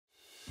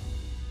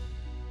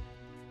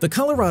The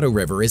Colorado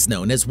River is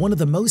known as one of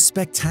the most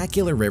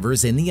spectacular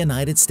rivers in the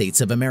United States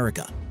of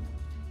America.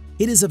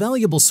 It is a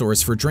valuable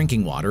source for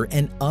drinking water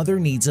and other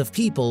needs of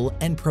people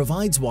and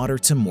provides water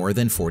to more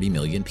than 40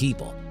 million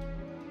people.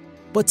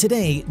 But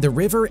today, the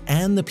river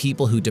and the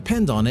people who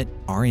depend on it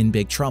are in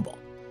big trouble.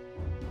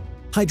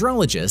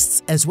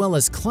 Hydrologists, as well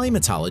as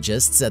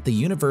climatologists at the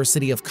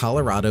University of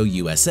Colorado,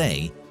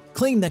 USA,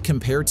 claim that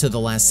compared to the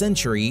last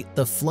century,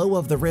 the flow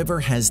of the river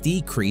has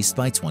decreased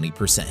by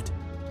 20%.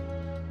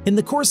 In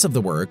the course of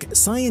the work,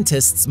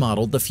 scientists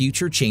modeled the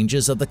future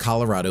changes of the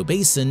Colorado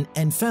Basin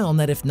and found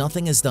that if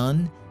nothing is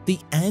done, the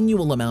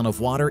annual amount of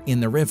water in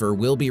the river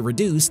will be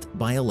reduced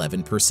by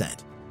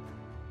 11%.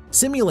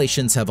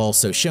 Simulations have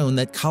also shown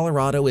that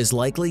Colorado is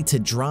likely to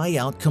dry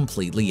out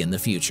completely in the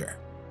future.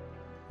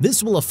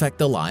 This will affect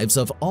the lives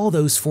of all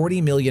those 40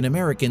 million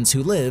Americans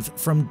who live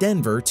from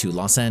Denver to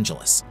Los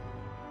Angeles.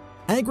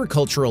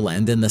 Agricultural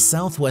land in the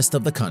southwest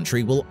of the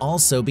country will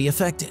also be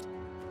affected.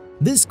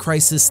 This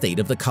crisis state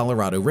of the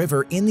Colorado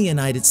River in the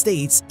United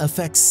States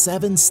affects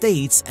 7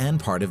 states and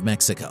part of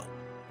Mexico.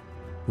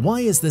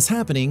 Why is this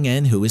happening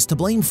and who is to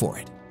blame for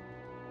it?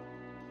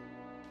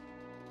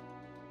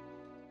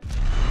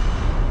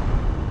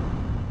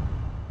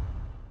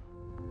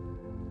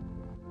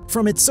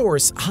 From its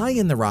source high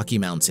in the Rocky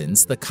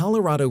Mountains, the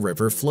Colorado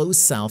River flows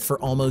south for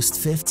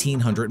almost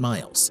 1,500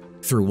 miles,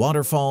 through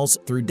waterfalls,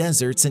 through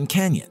deserts and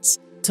canyons,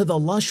 to the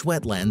lush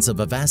wetlands of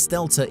a vast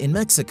delta in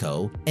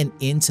Mexico and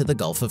into the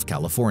Gulf of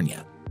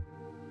California.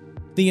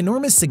 The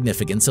enormous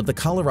significance of the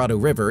Colorado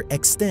River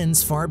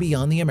extends far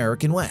beyond the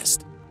American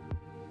West.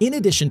 In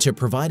addition to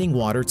providing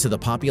water to the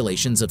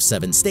populations of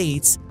 7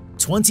 states,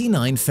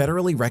 29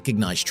 federally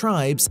recognized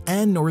tribes,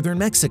 and northern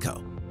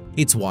Mexico,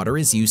 its water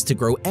is used to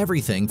grow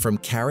everything from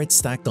carrots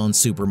stacked on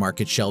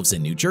supermarket shelves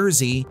in New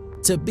Jersey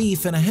to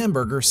beef in a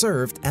hamburger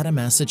served at a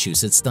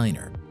Massachusetts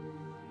diner.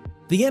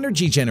 The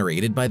energy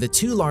generated by the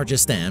 2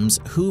 largest dams,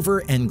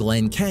 Hoover and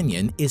Glen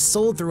Canyon, is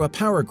sold through a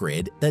power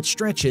grid that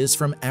stretches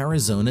from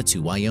Arizona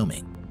to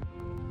Wyoming.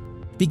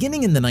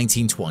 Beginning in the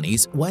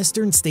 1920s,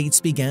 western states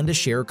began to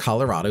share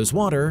Colorado's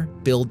water,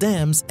 build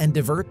dams, and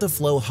divert the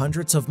flow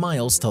hundreds of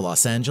miles to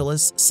Los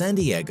Angeles, San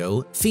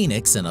Diego,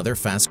 Phoenix, and other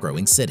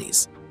fast-growing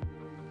cities.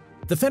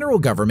 The federal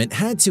government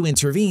had to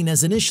intervene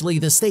as initially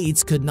the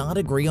states could not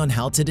agree on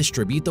how to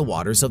distribute the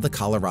waters of the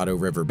Colorado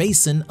River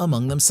Basin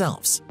among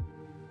themselves.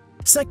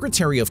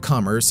 Secretary of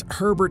Commerce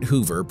Herbert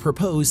Hoover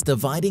proposed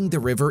dividing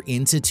the river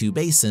into 2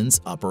 basins,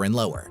 upper and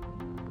lower,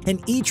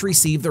 and each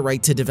received the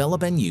right to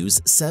develop and use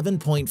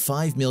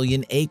 7.5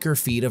 million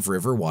acre-feet of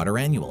river water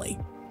annually.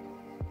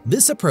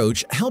 This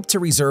approach helped to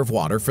reserve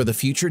water for the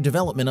future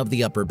development of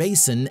the upper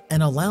basin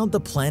and allowed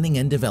the planning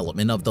and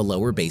development of the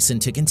lower basin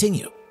to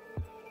continue.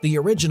 The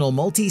original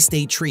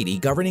multi-state treaty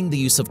governing the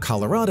use of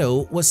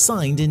Colorado was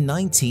signed in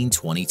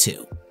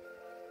 1922.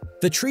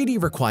 The treaty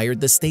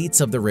required the states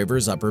of the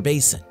river's upper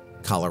basin,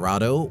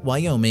 Colorado,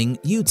 Wyoming,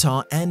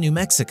 Utah, and New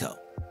Mexico,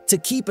 to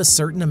keep a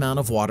certain amount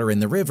of water in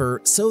the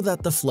river so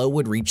that the flow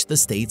would reach the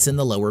states in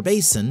the lower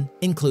basin,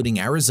 including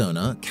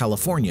Arizona,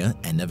 California,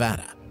 and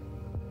Nevada.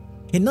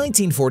 In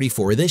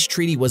 1944, this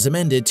treaty was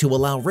amended to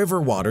allow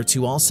river water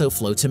to also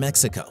flow to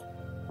Mexico.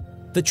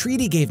 The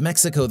treaty gave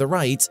Mexico the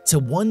right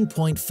to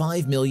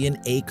 1.5 million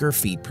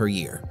acre-feet per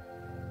year.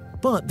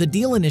 But the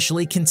deal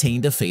initially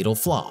contained a fatal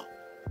flaw.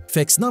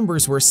 Fixed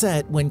numbers were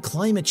set when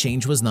climate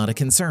change was not a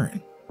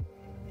concern.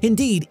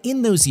 Indeed,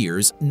 in those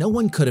years, no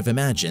one could have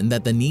imagined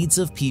that the needs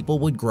of people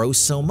would grow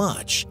so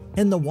much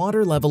and the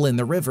water level in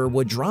the river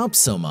would drop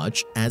so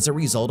much as a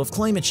result of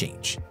climate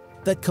change,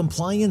 that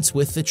compliance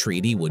with the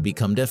treaty would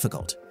become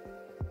difficult.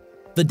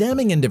 The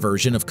damming and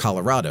diversion of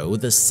Colorado,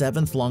 the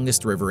 7th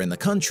longest river in the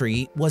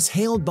country, was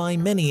hailed by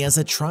many as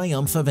a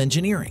triumph of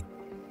engineering,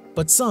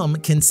 but some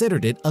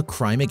considered it a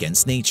crime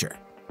against nature.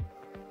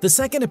 The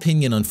second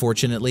opinion,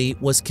 unfortunately,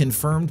 was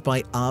confirmed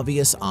by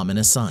obvious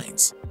ominous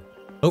signs.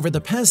 Over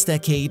the past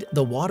decade,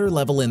 the water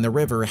level in the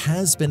river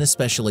has been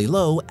especially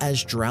low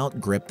as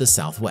drought gripped the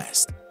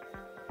Southwest.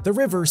 The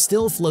river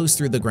still flows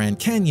through the Grand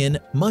Canyon,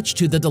 much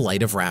to the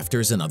delight of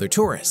rafters and other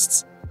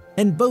tourists,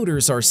 and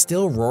boaters are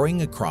still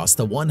roaring across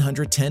the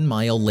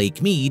 110-mile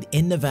Lake Mead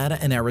in Nevada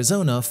and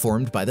Arizona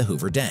formed by the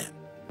Hoover Dam.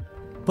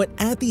 But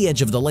at the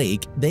edge of the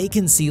lake, they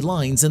can see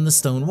lines in the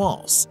stone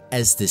walls,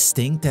 as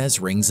distinct as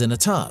rings in a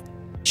tub,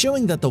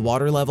 showing that the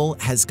water level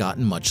has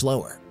gotten much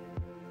lower,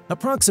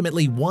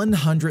 approximately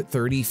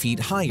 130 feet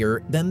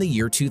higher than the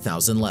year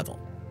 2000 level.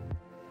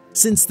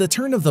 Since the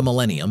turn of the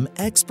millennium,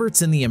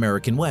 experts in the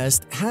American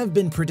West have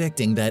been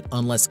predicting that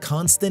unless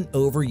constant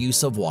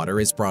overuse of water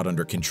is brought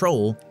under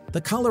control,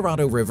 the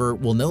Colorado River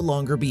will no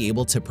longer be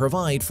able to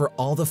provide for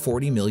all the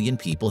 40 million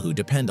people who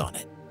depend on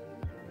it.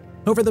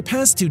 Over the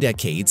past 2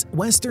 decades,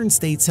 Western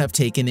states have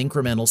taken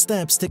incremental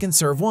steps to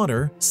conserve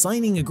water,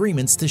 signing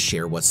agreements to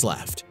share what's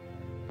left.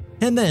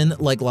 And then,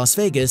 like Las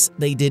Vegas,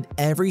 they did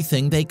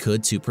everything they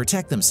could to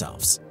protect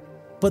themselves.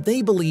 But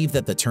they believed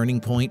that the turning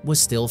point was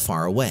still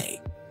far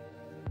away.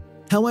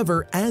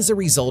 However, as a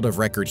result of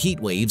record heat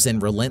waves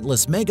and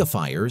relentless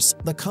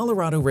megafires, the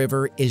Colorado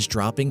River is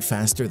dropping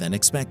faster than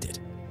expected.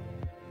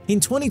 In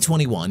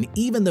 2021,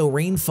 even though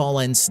rainfall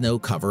and snow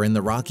cover in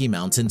the Rocky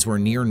Mountains were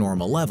near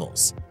normal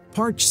levels,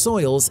 parched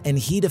soils and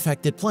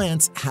heat-affected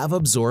plants have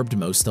absorbed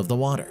most of the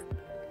water.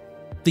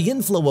 The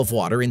inflow of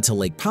water into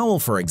Lake Powell,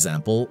 for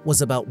example,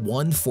 was about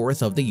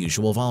 1/4 of the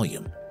usual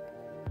volume.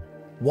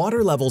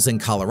 Water levels in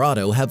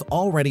Colorado have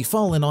already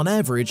fallen on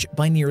average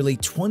by nearly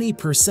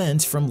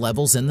 20% from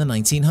levels in the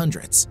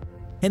 1900s.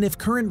 And if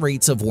current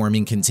rates of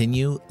warming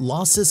continue,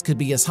 losses could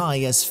be as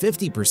high as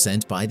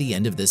 50% by the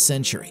end of this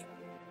century.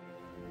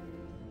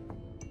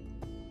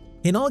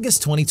 In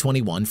August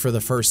 2021, for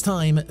the first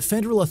time,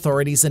 federal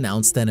authorities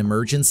announced an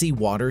emergency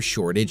water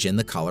shortage in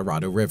the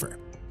Colorado River.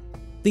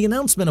 The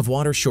announcement of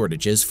water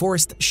shortages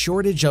forced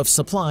shortage of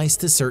supplies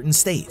to certain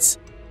states.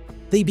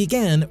 They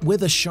began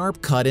with a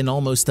sharp cut in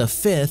almost a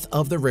fifth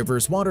of the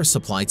river's water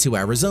supply to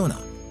Arizona,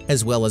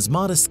 as well as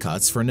modest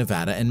cuts for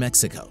Nevada and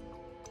Mexico.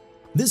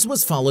 This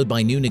was followed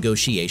by new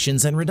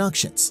negotiations and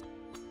reductions.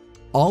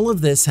 All of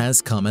this has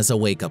come as a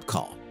wake-up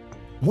call.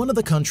 One of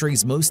the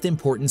country's most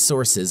important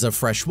sources of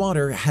fresh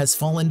water has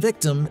fallen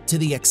victim to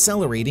the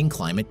accelerating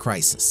climate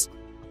crisis.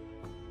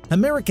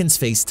 Americans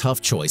face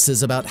tough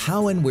choices about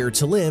how and where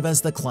to live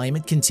as the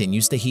climate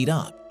continues to heat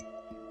up.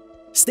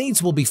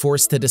 States will be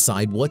forced to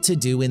decide what to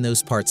do in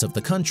those parts of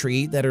the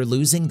country that are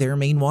losing their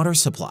main water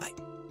supply.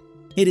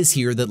 It is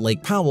here that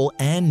Lake Powell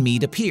and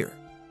Meade appear.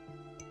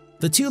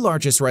 The two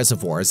largest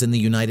reservoirs in the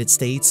United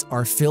States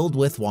are filled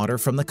with water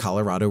from the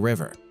Colorado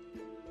River.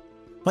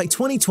 By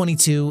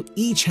 2022,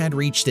 each had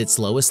reached its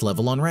lowest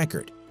level on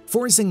record,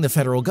 forcing the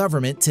federal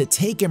government to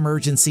take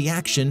emergency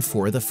action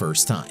for the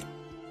first time.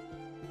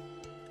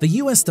 The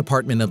U.S.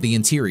 Department of the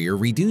Interior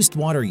reduced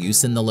water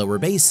use in the lower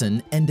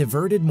basin and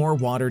diverted more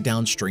water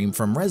downstream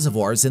from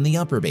reservoirs in the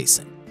upper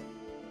basin.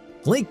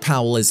 Lake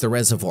Powell is the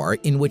reservoir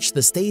in which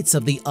the states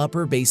of the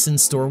upper basin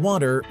store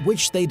water,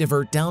 which they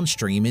divert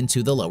downstream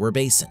into the lower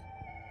basin.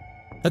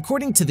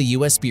 According to the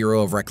U.S.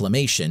 Bureau of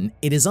Reclamation,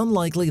 it is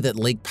unlikely that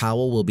Lake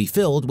Powell will be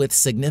filled with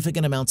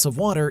significant amounts of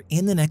water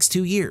in the next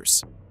 2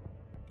 years.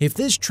 If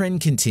this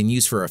trend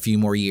continues for a few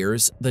more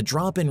years, the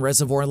drop in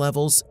reservoir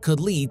levels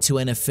could lead to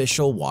an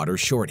official water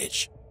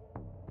shortage.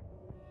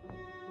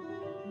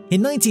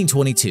 In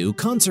 1922,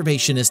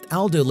 conservationist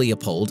Aldo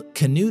Leopold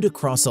canoed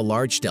across a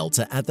large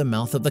delta at the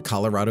mouth of the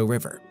Colorado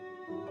River.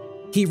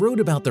 He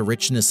wrote about the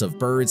richness of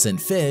birds and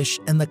fish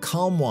and the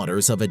calm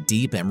waters of a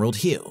deep emerald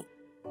hue.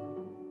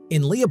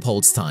 In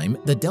Leopold's time,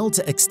 the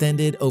delta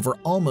extended over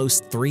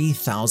almost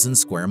 3,000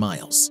 square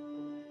miles.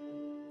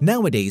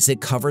 Nowadays, it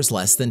covers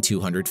less than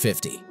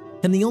 250,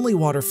 and the only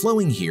water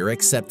flowing here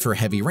except for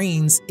heavy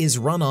rains is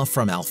runoff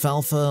from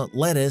alfalfa,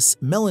 lettuce,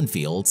 melon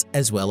fields,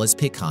 as well as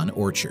pecan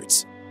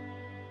orchards.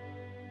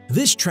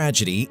 This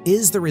tragedy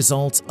is the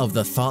result of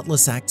the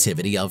thoughtless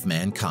activity of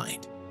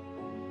mankind.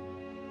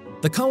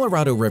 The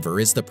Colorado River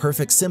is the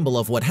perfect symbol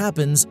of what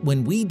happens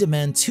when we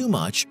demand too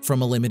much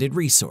from a limited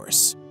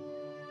resource.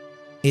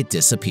 It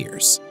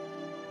disappears.